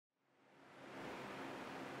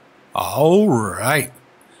All right.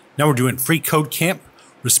 Now we're doing FreeCodeCamp,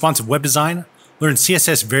 responsive web design, learn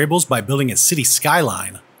CSS variables by building a city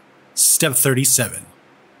skyline. Step 37.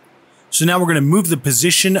 So now we're going to move the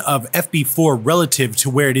position of FB4 relative to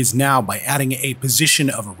where it is now by adding a position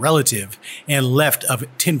of a relative and left of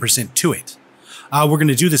 10% to it. We're going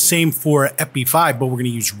to do the same for FB5, but we're going to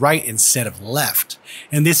use right instead of left.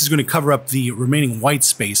 And this is going to cover up the remaining white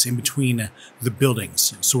space in between the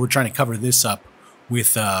buildings. So we're trying to cover this up with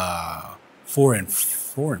 4 and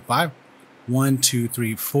 5. 1, 2,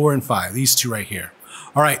 3, 4, and 5. These two right here.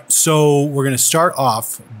 All right, so we're going to start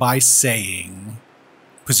off by saying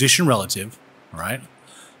position relative. All right,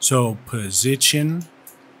 so position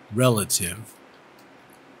relative,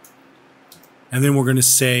 and then we're going to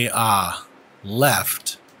say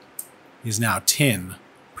left is now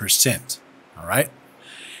 10%. All right,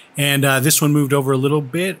 and this one moved over a little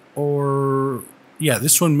bit, or yeah,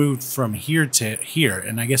 this one moved from here to here,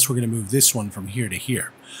 and I guess we're going to move this one from here to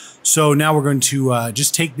here. So now we're going to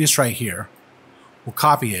just take this right here, we'll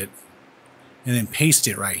copy it, and then paste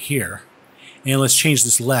it right here, and let's change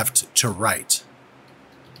this left to right.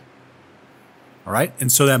 All right,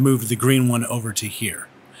 and so that moved the green one over to here.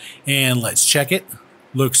 And let's check it.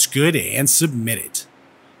 Looks good, and submit it.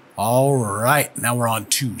 All right, now we're on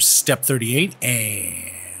to step 38,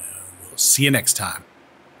 and we'll see you next time.